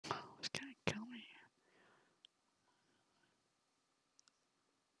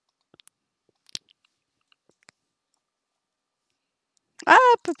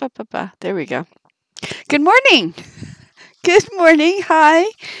There we go. Good morning. Good morning. Hi.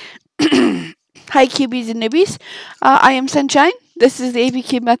 Hi, cubies and newbies. I am Sunshine. This is the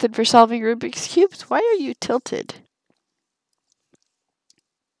ABCube method for solving Rubik's Cubes. Why are you tilted?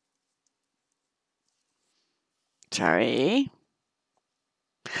 Sorry.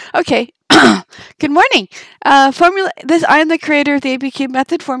 Okay. Good morning. Formula. I am the creator of the ABCube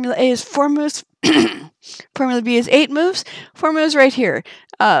method. Formula A is 4 moves. Formula B is 8 moves. Formula is right here.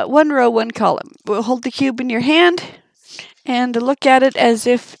 1 row, 1 column. We'll hold the cube in your hand and look at it as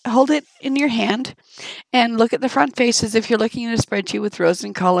if, hold it in your hand and look at the front face as if you're looking at a spreadsheet with rows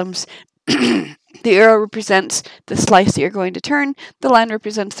and columns. The arrow represents the slice that you're going to turn. The line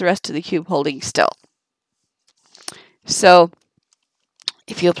represents the rest of the cube holding still. So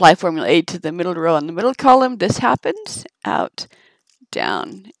if you apply Formula A to the middle row and the middle column, this happens. Out,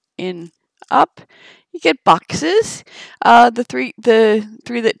 down, in, up. You get boxes. The three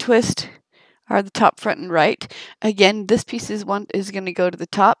that twist are the top, front, and right. Again, this piece is going to go to the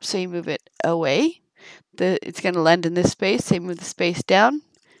top, so you move it away. It's going to land in this space, so you move the space down,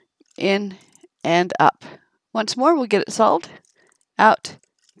 in, and up. Once more, we'll get it solved. Out,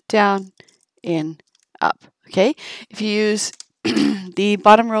 down, in, up. Okay. If you use the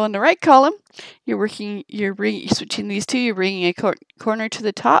bottom row in the right column, you're switching these two. You're bringing a corner to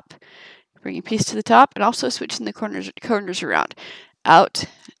the top, bringing a piece to the top, and also switching the corners around. Out,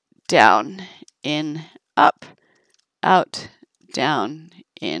 down, in, up. Out, down,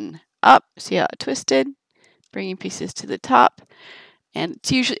 in, up. See how it twisted? Bringing pieces to the top. And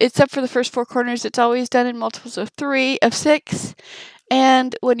it's usually, except for the first 4 corners, it's always done in multiples of 6.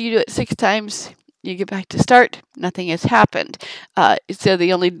 And when you do it 6 times, you get back to start. Nothing has happened. So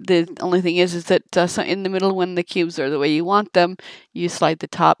the only thing is that so in the middle, when the cubes are the way you want them, you slide the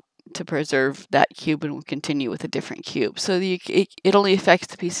top to preserve that cube, and we'll continue with a different cube. So it only affects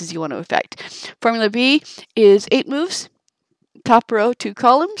the pieces you want to affect. Formula B is 8 moves. Top row, 2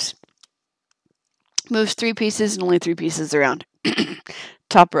 columns. Moves 3 pieces and only 3 pieces around.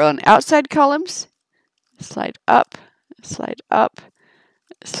 Top row and outside columns. Slide up, slide up,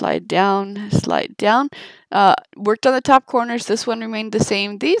 slide down, slide down. Worked on the top corners. This one remained the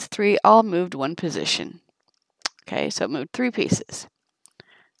same. These 3 all moved 1 position. Okay, so it moved 3 pieces.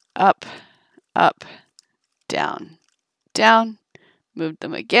 Up, up, down, down. Moved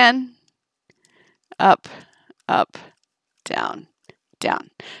them again. Up, up, down, down.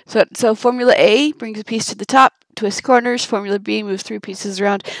 So Formula A brings a piece to the top, twists corners. Formula B moves 3 pieces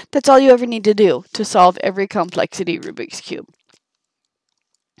around. That's all you ever need to do to solve every complexity Rubik's Cube.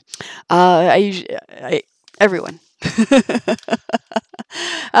 Everyone.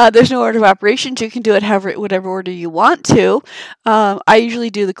 There's no order of operations. You can do it whatever order you want to. I usually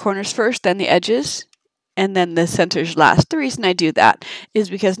do the corners first, then the edges, and then the centers last. The reason I do that is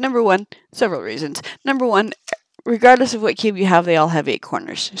because, several reasons. Number one, regardless of what cube you have, they all have 8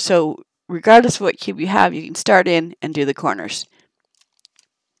 corners. So regardless of what cube you have, you can start in and do the corners.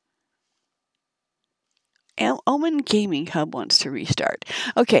 Omen Gaming Hub wants to restart.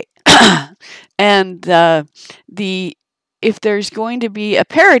 Okay. And if there's going to be a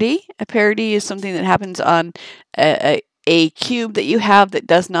parity is something that happens on a cube that you have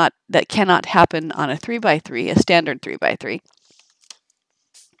that cannot happen on a 3x3, a standard 3x3.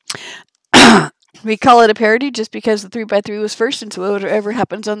 We call it a parity just because the 3x3 was first, and so whatever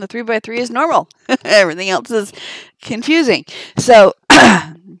happens on the 3x3 is normal. Everything else is confusing. So,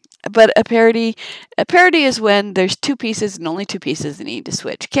 but a parity is when there's 2 pieces and only 2 pieces that need to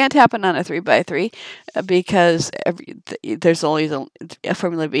switch. Can't happen on a 3x3 because there's always a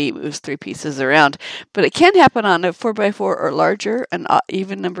Formula B moves 3 pieces around. But it can happen on a 4x4 or larger, an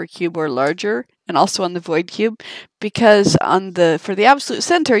even number cube or larger, and also on the void cube, because for the absolute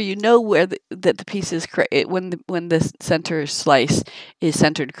center, you know where the piece is when the center slice is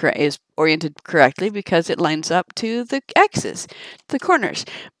oriented correctly, because it lines up to the x's, the corners.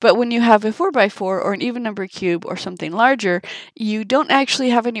 But when you have a 4x4 or an even number cube or something larger, you don't actually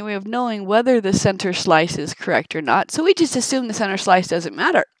have any way of knowing whether the center slice is correct or not. So we just assume the center slice doesn't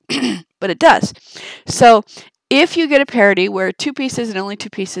matter, but it does. So if you get a parity where 2 pieces and only 2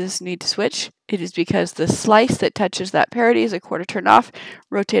 pieces need to switch, it is because the slice that touches that parity is a quarter turn off.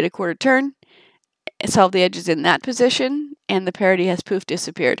 Rotate a quarter turn, solve the edges in that position, and the parity has poof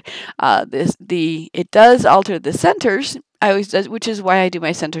disappeared. It does alter the centers. Which is why I do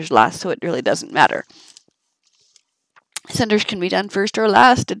my centers last, so it really doesn't matter. Centers can be done first or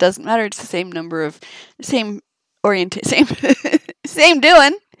last. It doesn't matter. It's the same number of same doing.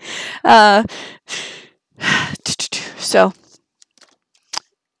 So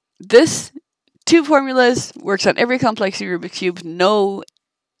this 2 formulas works on every complexity Rubik's Cube. No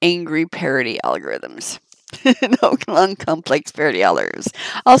angry parity algorithms. No complex parity algorithms.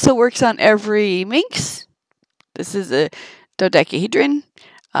 Also works on every minx. This is a dodecahedron.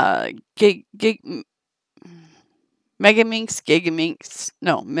 Megaminx, Gigaminx.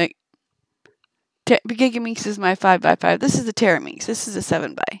 No, Gigaminx is my 5x5. This is the Teraminx. This is a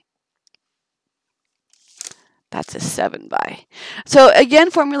 7x. That's a 7x. So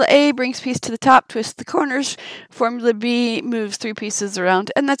again, Formula A brings piece to the top, twists the corners. Formula B moves 3 pieces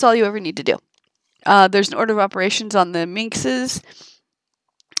around, and that's all you ever need to do. There's an order of operations on the minxes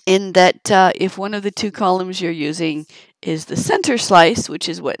in that if one of the 2 columns you're using is the center slice, which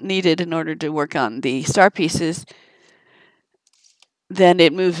is what needed in order to work on the star pieces, then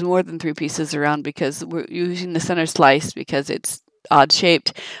it moves more than 3 pieces around because we're using the center slice because it's odd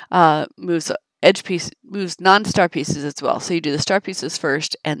shaped, moves non-star pieces as well. So you do the star pieces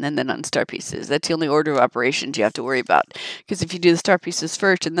first and then the non-star pieces. That's the only order of operations you have to worry about. Because if you do the star pieces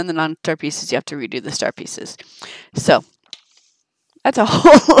first and then the non-star pieces, you have to redo the star pieces. So that's a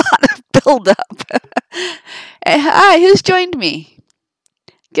whole lot of build-up. Hi, who's joined me?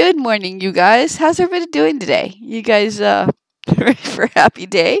 Good morning, you guys. How's everybody doing today? You guys ready for a happy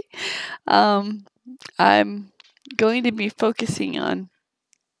day? I'm going to be focusing on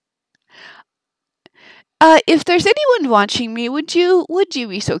if there's anyone watching me, would you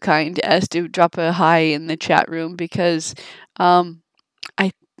be so kind as to drop a hi in the chat room, because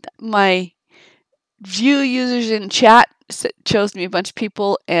my view users in chat shows me a bunch of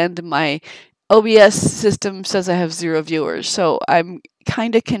people and my OBS system says I have 0 viewers. So I'm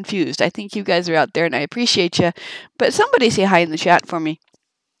kind of confused. I think you guys are out there and I appreciate you, but somebody say hi in the chat for me.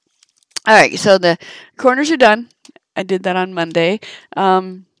 All right, so the corners are done. I did that on Monday.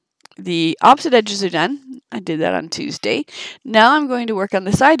 The opposite edges are done. I did that on Tuesday. Now I'm going to work on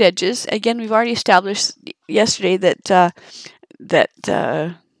the side edges. Again, we've already established yesterday that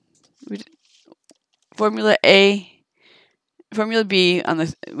Formula B on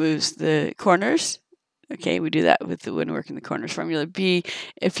the moves the corners. Okay, we do that with when working the corners. Formula B,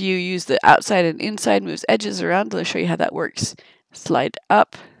 if you use the outside and inside, moves edges around. Let me show you how that works. Slide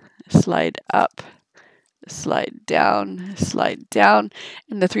up, slide up, slide down,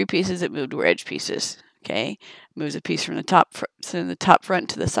 and the 3 pieces it moved were edge pieces. Okay, moves a piece from the top front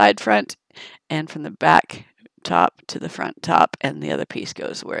to the side front, and from the back top to the front top, and the other piece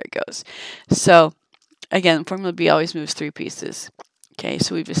goes where it goes. So again, Formula B always moves 3 pieces. Okay,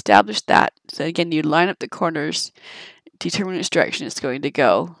 so we've established that. So again, you line up the corners, determine which direction it's going to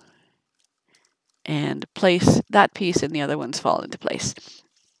go, and place that piece, and the other ones fall into place.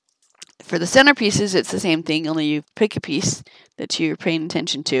 For the center pieces, it's the same thing, only you pick a piece that you're paying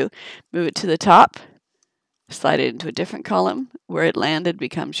attention to, move it to the top, slide it into a different column. Where it landed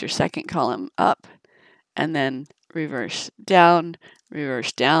becomes your second column up, and then reverse down,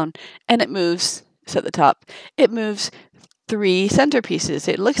 and it moves, so at the top, it moves 3 center pieces.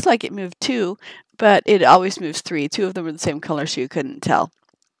 It looks like it moved 2, but it always moves 3. 2 of them are the same color, so you couldn't tell.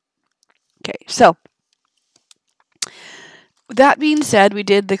 Okay, so that being said, we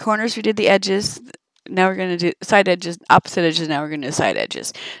did the corners, we did the edges. Now we're going to do side edges, opposite edges. Now we're going to do side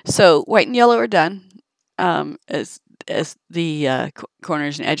edges. So white and yellow are done as the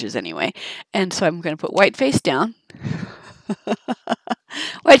corners and edges anyway. And so I'm going to put white face down.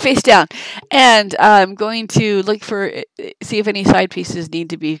 White face down, and I'm going to look for see if any side pieces need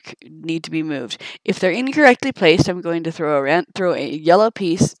to be moved. If they're incorrectly placed, I'm going to throw a yellow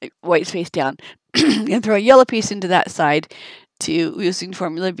piece, white face down, and throw a yellow piece into that side using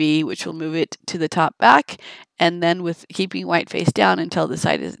Formula B, which will move it to the top back, and then with keeping white face down until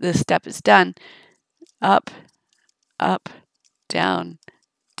this step is done. Up, down,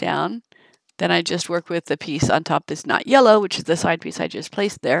 down. Then I just work with the piece on top that's not yellow, which is the side piece I just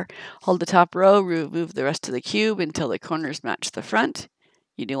placed there. Hold the top row, move the rest of the cube until the corners match the front.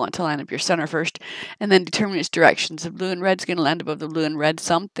 You do want to line up your center first, and then determine its directions. The blue and red is going to land above the blue and red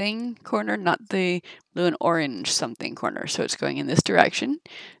something corner, not the blue and orange something corner. So it's going in this direction.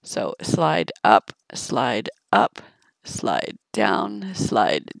 So slide up, slide down,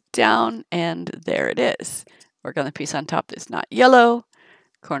 and there it is. Work on the piece on top that's not yellow.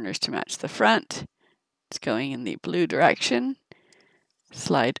 Corners to match the front. It's going in the blue direction.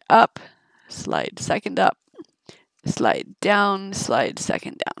 Slide up, slide second up, slide down, slide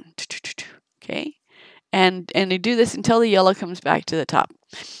second down. Okay, and you do this until the yellow comes back to the top.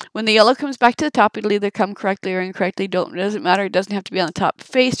 When the yellow comes back to the top, it'll either come correctly or incorrectly. It doesn't matter. It doesn't have to be on the top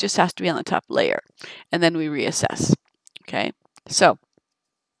face. Just has to be on the top layer, and then we reassess. Okay, so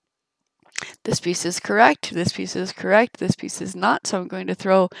this piece is correct, this piece is correct, this piece is not, so I'm going to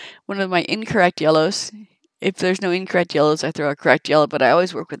throw one of my incorrect yellows if there's no incorrect yellows, I throw a correct yellow, but I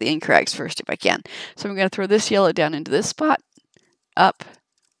always work with the incorrects first if I can. So I'm going to throw this yellow down into this spot, up,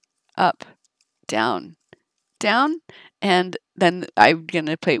 up, down, down, and then I'm going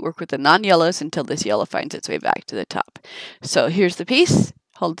to work with the non-yellows until this yellow finds its way back to the top. So here's the piece.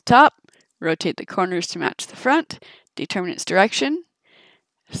 Hold the top, rotate the corners to match the front, determine its direction,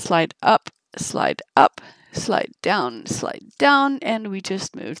 slide up, slide down, and we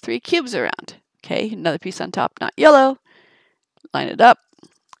just moved 3 cubes around. Okay, another piece on top, not yellow. Line it up,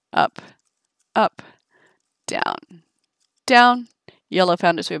 up, down, down. Yellow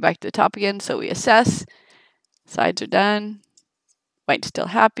found its way back to the top again, so we assess. Sides are done. White's still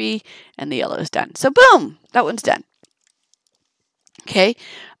happy, and the yellow is done. So boom, that one's done. Okay,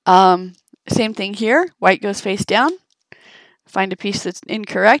 same thing here. White goes face down. Find a piece that's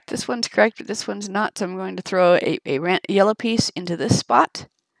incorrect. This one's correct, but this one's not. So I'm going to throw a yellow piece into this spot.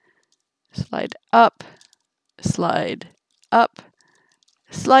 Slide up, slide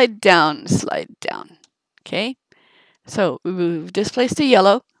down, slide down. Okay, so we've displaced a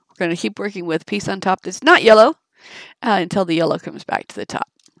yellow. We're going to keep working with a piece on top that's not yellow until the yellow comes back to the top.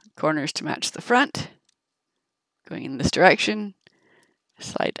 Corners to match the front. Going in this direction.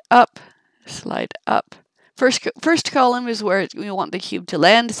 Slide up, slide up. First column is where we want the cube to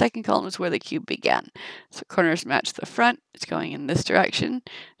land. The second column is where the cube began. So corners match the front. It's going in this direction.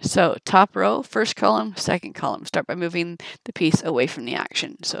 So top row, first column, second column. Start by moving the piece away from the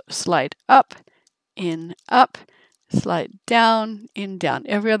action. So slide up, in, up, slide down, in, down.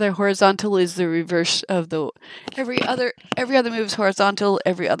 Every other horizontal is the reverse of the every other move is horizontal.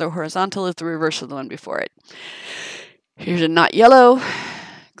 Every other horizontal is the reverse of the one before it. Here's a not yellow.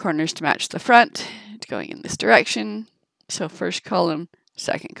 Corners to match the front. It's going in this direction. So first column,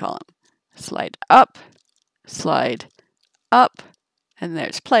 second column. Slide up, and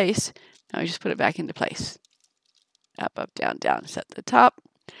there's place. Now we just put it back into place. Up, down, down. Set the top.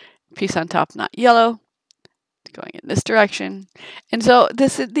 Piece on top, not yellow. It's going in this direction. And so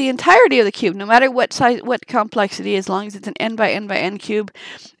this is the entirety of the cube, no matter what size, what complexity, as long as it's an n by n by n cube.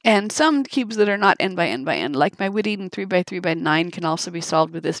 And some cubes that are not n by n by n, like my Whittington 3 by 3 by 9, can also be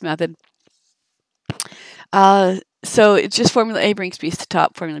solved with this method. So it's just formula A brings piece to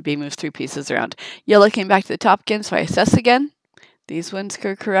top, formula B moves 3 pieces around. Yellow came back to the top again, so I assess again. These ones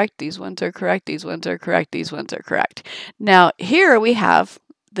are correct, these ones are correct, these ones are correct, these ones are correct. Now here we have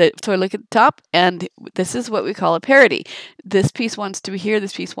so I look at the top, and this is what we call a parity. This piece wants to be here,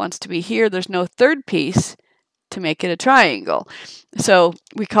 this piece wants to be here. There's no third piece to make it a triangle. So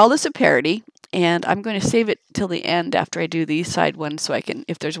we call this a parity, and I'm going to save it till the end after I do these side ones, so I can,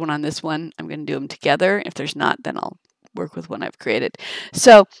 if there's one on this one, I'm going to do them together. If there's not, then I'll work with one I've created.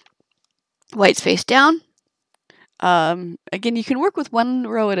 So white's face down. Again, you can work with one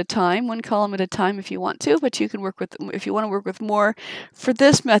row at a time, one column at a time if you want to, but you can work with, if you want to work with more, for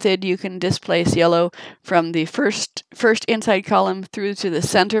this method, you can displace yellow from the first inside column through to the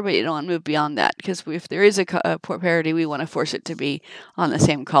center, but you don't want to move beyond that, because if there is a parity, we want to force it to be on the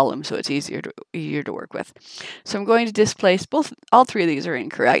same column so it's easier to work with. So I'm going to displace all 3 of these are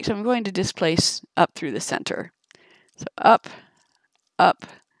incorrect, so I'm going to displace up through the center. So up,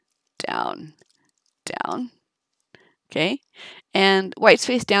 down, down. Okay, and white's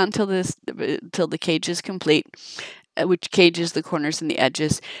face down till the cage is complete, which cages the corners and the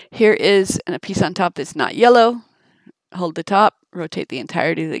edges. Here is a piece on top that's not yellow. Hold the top, rotate the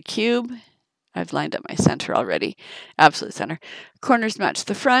entirety of the cube. I've lined up my center already, absolute center. Corners match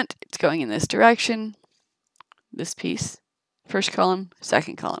the front. It's going in this direction. This piece, first column,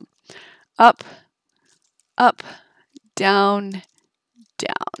 second column. Up, down,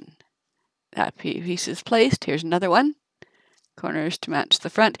 down. That piece is placed. Here's another one. Corners to match the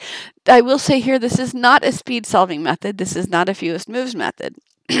front. I will say here, this is not a speed solving method. This is not a fewest moves method.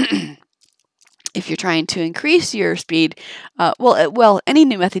 If you're trying to increase your speed, well, any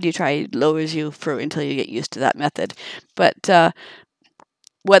new method you try lowers you until you get used to that method. But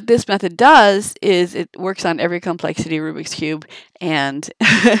what this method does is it works on every complexity Rubik's Cube, and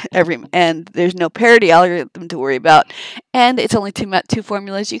and there's no parity algorithm to worry about, and it's only two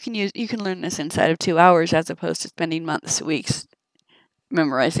formulas. You can learn this inside of 2 hours as opposed to spending months, weeks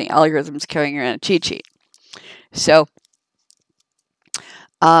memorizing algorithms, carrying around a cheat sheet. So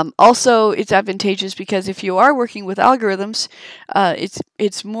also it's advantageous because if you are working with algorithms,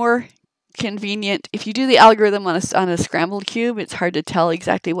 it's more convenient. If you do the algorithm on a scrambled cube, it's hard to tell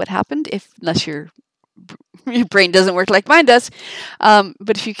exactly what happened unless you're Your brain doesn't work like mine does.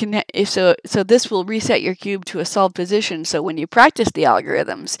 But if you can, so this will reset your cube to a solved position. So when you practice the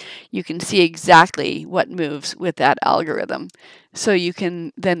algorithms, you can see exactly what moves with that algorithm. So you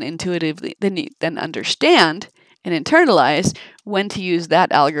can then intuitively then understand and internalize when to use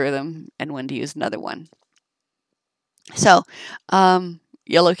that algorithm and when to use another one. So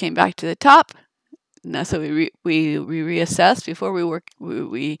yellow came back to the top. Now, so we reassess before we work.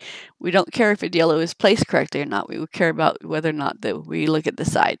 We don't care if a yellow is placed correctly or not. We care about whether or not that we look at the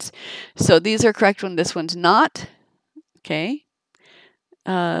sides. So these are correct when this one's not. Okay.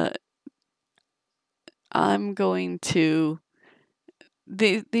 I'm going to.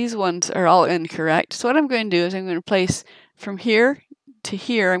 These ones are all incorrect. So what I'm going to do is I'm going to place from here to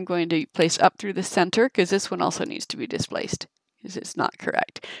here. I'm going to place up through the center because this one also needs to be displaced. Because it's not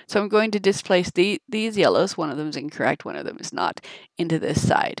correct. So I'm going to displace these yellows, one of them is incorrect, one of them is not, into this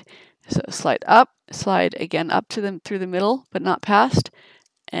side. So slide up, slide again up to them through the middle, but not past,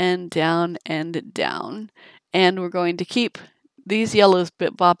 and down and down. And we're going to keep these yellows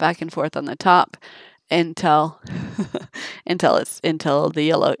bob back and forth on the top until until it's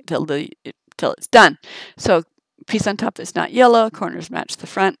done. So piece on top that's not yellow, corners match the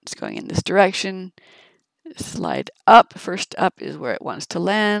front, it's going in this direction. Slide up. First up is where it wants to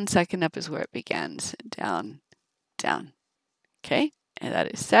land. Second up is where it begins. Down, down. Okay, and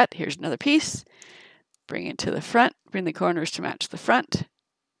that is set. Here's another piece. Bring it to the front. Bring the corners to match the front.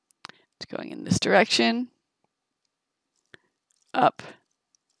 It's going in this direction. Up,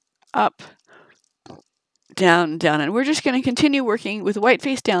 up, down, down. And we're just going to continue working with the white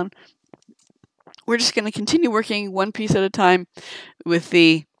face down. We're just going to continue working one piece at a time with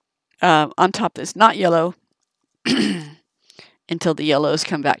the on top that's not yellow until the yellows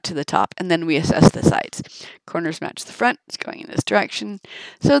come back to the top, and then we assess the sides. Corners match the front, it's going in this direction.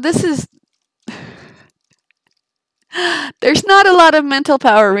 So this is, there's not a lot of mental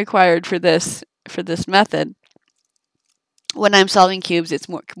power required for this method. When I'm solving cubes, it's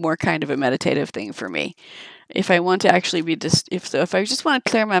more kind of a meditative thing for me. If I want to actually be if I just want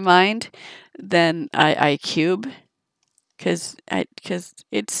to clear my mind, then I cube, because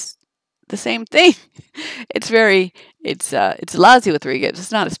it's the same thing. It's lousy with regets.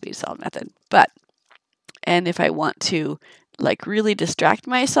 It's not a speed solve method, and if I want to like really distract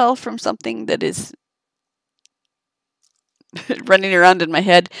myself from something that is running around in my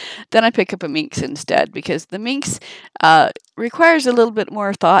head, then I pick up a minx instead, because the minx requires a little bit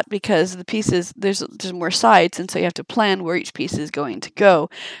more thought, because the pieces, there's more sides, and so you have to plan where each piece is going to go.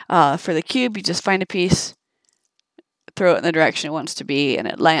 For the cube, you just find a piece, throw it in the direction it wants to be, and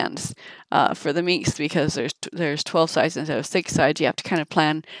it lands. For the minx, because there's 12 sides instead of 6 sides, you have to kind of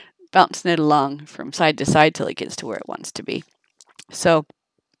plan bouncing it along from side to side till it gets to where it wants to be. So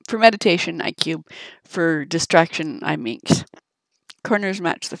for meditation, I cube. For distraction, I minx. Corners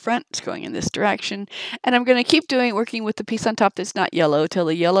match the front. It's going in this direction. And I'm going to keep working with the piece on top that's not yellow till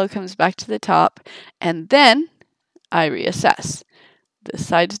the yellow comes back to the top. And then I reassess. This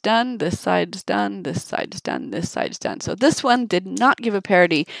side's done, this side's done, this side's done, this side's done. So this one did not give a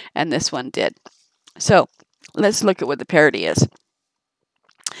parity, and this one did. So let's look at what the parity is.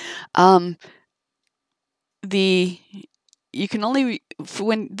 You can only,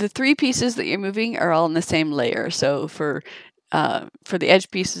 when the 3 pieces that you're moving are all in the same layer. So for the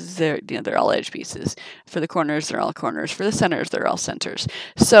edge pieces, they're all edge pieces. For the corners, they're all corners. For the centers, they're all centers.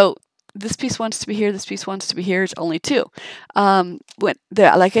 So this piece wants to be here, this piece wants to be here, it's only 2.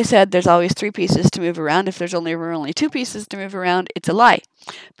 Like I said, there's always 3 pieces to move around. If there's only 2 pieces to move around, it's a lie.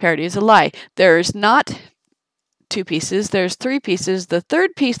 Parity is a lie. There's not 2 pieces, there's 3 pieces. The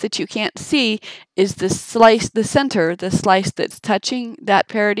third piece that you can't see is the slice, the center, the slice that's touching that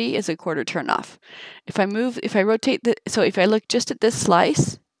parity is a quarter turn off. If I rotate so if I look just at this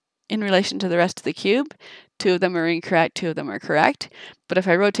slice in relation to the rest of the cube, 2 of them are incorrect, 2 of them are correct. But if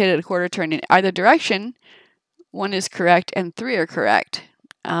I rotate it a quarter turn in either direction, 1 is correct and 3 are correct.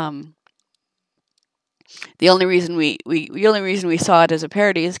 The only reason we saw it as a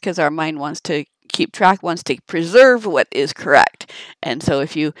parity is because our mind wants to keep track, wants to preserve what is correct. And so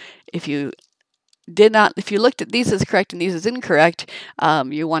if you looked at these as correct and these as incorrect,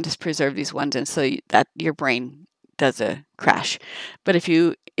 you want to preserve these ones, and so that your brain does a crash. But if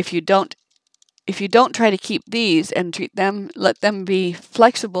you don't try to keep these and let them be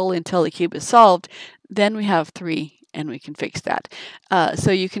flexible until the cube is solved, then we have 3 and we can fix that.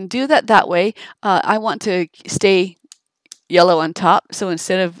 So you can do that way. I want to stay yellow on top, so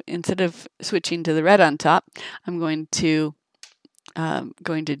instead of switching to the red on top, I'm going to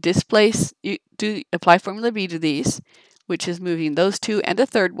displace, apply formula B to these, which is moving those 2 and a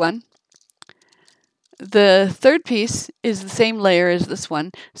third one. the third piece is the same layer as this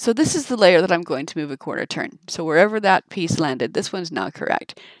one. So this is the layer that I'm going to move a quarter turn. So wherever that piece landed, this one's now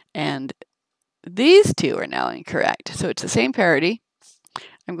correct. And these two are now incorrect. So it's the same parity.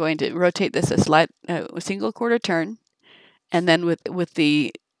 I'm going to rotate this a single quarter turn. And then with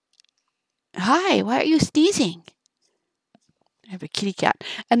the... Hi, why are you sneezing? I have a kitty cat.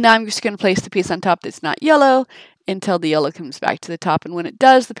 And now I'm just going to place the piece on top that's not yellow until the yellow comes back to the top. And when it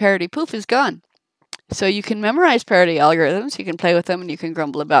does, the parity poof is gone. So you can memorize parity algorithms, you can play with them, and you can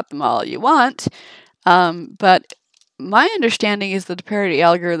grumble about them all you want. But my understanding is that the parity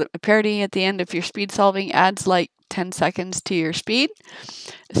algorithm, parity at the end of your speed solving adds like 10 seconds to your speed.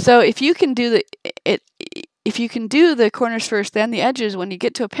 So if you can do the corners first, then the edges, when you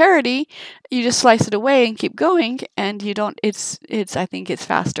get to a parity, you just slice it away and keep going, and you don't. I think it's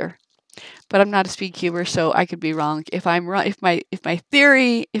faster. But I'm not a speed cuber, so I could be wrong. If I'm wrong, if my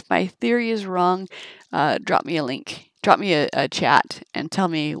theory is wrong, drop me a link, drop me a chat, and tell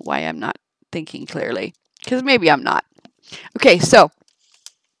me why I'm not thinking clearly, because maybe I'm not. Okay, so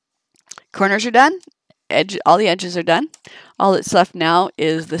corners are done. All the edges are done. All that's left now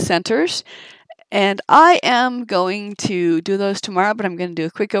is the centers, and I am going to do those tomorrow. But I'm going to do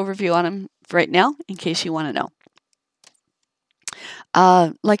a quick overview on them right now, in case you want to know.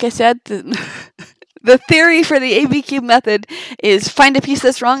 Like I said, the theory for the ABCube method is find a piece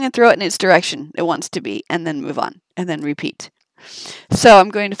that's wrong and throw it in its direction it wants to be, and then move on, and then repeat. So I'm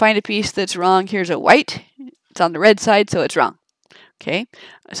going to find a piece that's wrong. Here's a white. It's on the red side, so it's wrong. Okay,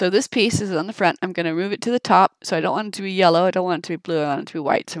 so this piece is on the front. I'm going to move it to the top. So I don't want it to be yellow. I don't want it to be blue. I want it to be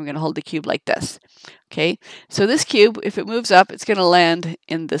white. So I'm going to hold the cube like this. Okay, so this cube, if it moves up, it's going to land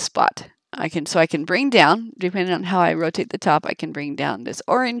in this spot. I can bring down, depending on how I rotate the top, I can bring down this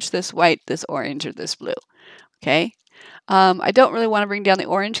orange, this white, this orange, or this blue. Okay. I don't really want to bring down the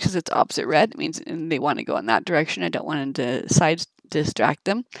orange because it's opposite red. It means they want to go in that direction. I don't want them to distract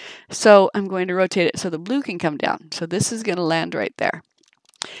them. So I'm going to rotate it so the blue can come down. So this is going to land right there.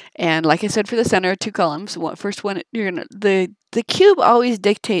 And like I said, for the center, 2 columns. First one, the cube always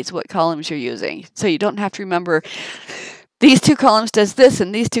dictates what columns you're using. So you don't have to remember these 2 columns does this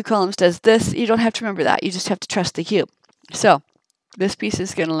and these 2 columns does this. You don't have to remember that. You just have to trust the cube. So this piece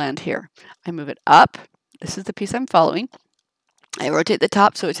is going to land here. I move it up. This is the piece I'm following. I rotate the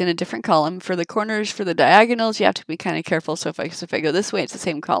top so it's in a different column. For the corners, for the diagonals, you have to be kind of careful. So if I go this way, it's the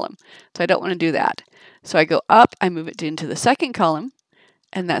same column. So I don't want to do that. So I go up, I move it into the second column,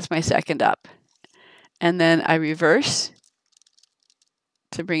 and that's my second up. And then I reverse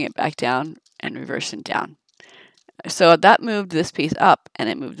to bring it back down and reverse and down. So that moved this piece up, and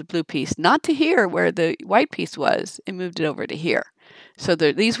it moved the blue piece not to here where the white piece was. It moved it over to here. So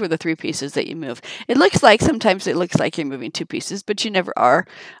these were the 3 pieces that you move. Sometimes it looks like you're moving 2 pieces, but you never are.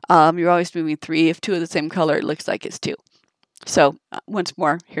 You're always moving 3. If 2 are the same color, it looks like it's 2. So once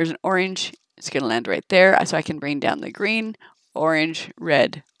more, here's an orange. It's going to land right there. So I can bring down the green, orange,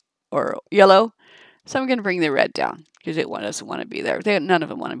 red, or yellow. So I'm going to bring the red down because it doesn't want to be there. None of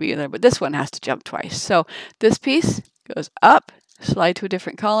them want to be there, but this one has to jump twice. So this piece goes up, slide to a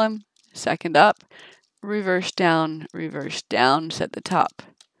different column, second up, reverse down, set the top.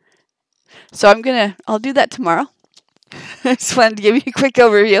 So I'll do that tomorrow. I just wanted to give you a quick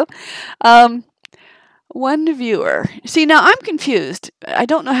overview. 1 viewer. See, now I'm confused. I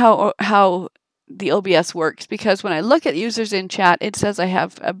don't know how the OBS works, because when I look at users in chat, it says I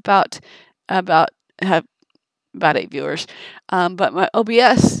have about 8 viewers, but my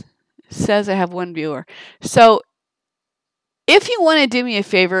OBS says I have 1 viewer. So if you want to do me a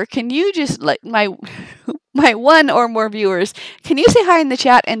favor, can you just let my 1 or more viewers, can you say hi in the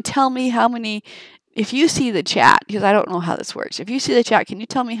chat and tell me how many, if you see the chat, because I don't know how this works. If you see the chat, can you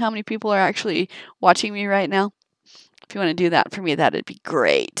tell me how many people are actually watching me right now? If you want to do that for me, that'd be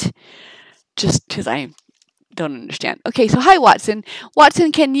great. Just because I don't understand. Okay, so hi, Watson.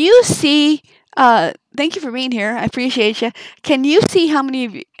 Watson, can you see... thank you for being here. I appreciate you. Can you see how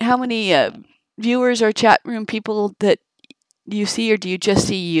many viewers or chat room people that you see, or do you just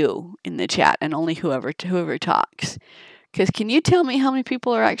see you in the chat and only whoever talks? Because can you tell me how many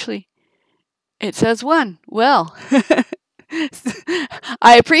people are actually? It says 1. Well,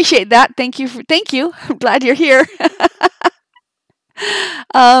 I appreciate that. Thank you. I'm glad you're here.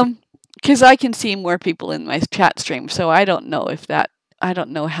 Because I can see more people in my chat stream, so I don't know if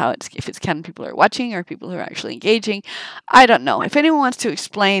it's counting people who are watching or people who are actually engaging. I don't know. If anyone wants to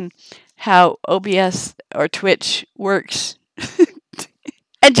explain how OBS or Twitch works,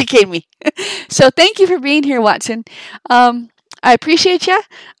 educate me. So thank you for being here, Watson. I appreciate you.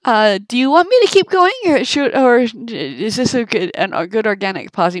 Do you want me to keep going, or is this a good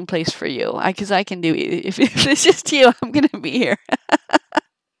organic pausing place for you? Because I can do it. If it's just you, I'm gonna be here.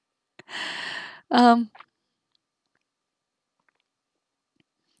 um,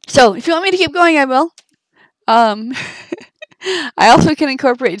 so if you want me to keep going, I will. Um, I also can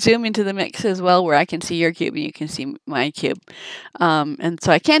incorporate Zoom into the mix as well, where I can see your cube and you can see my cube. And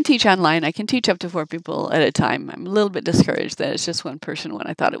so I can teach online. I can teach up to 4 people at a time. I'm a little bit discouraged that it's just one person when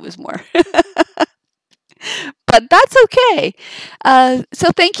I thought it was more. But that's okay.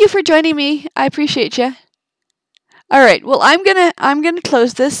 So thank you for joining me. I appreciate you. All right. Well, I'm gonna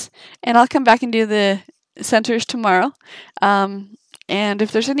close this, and I'll come back and do the centers tomorrow. And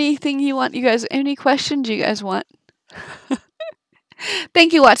if there's anything you want, you guys, any questions you guys want.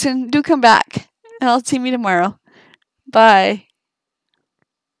 Thank you, Watson. Do come back, and I'll see me tomorrow. Bye.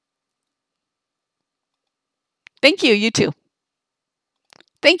 Thank you. You too.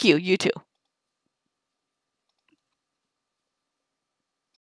 Thank you. You too.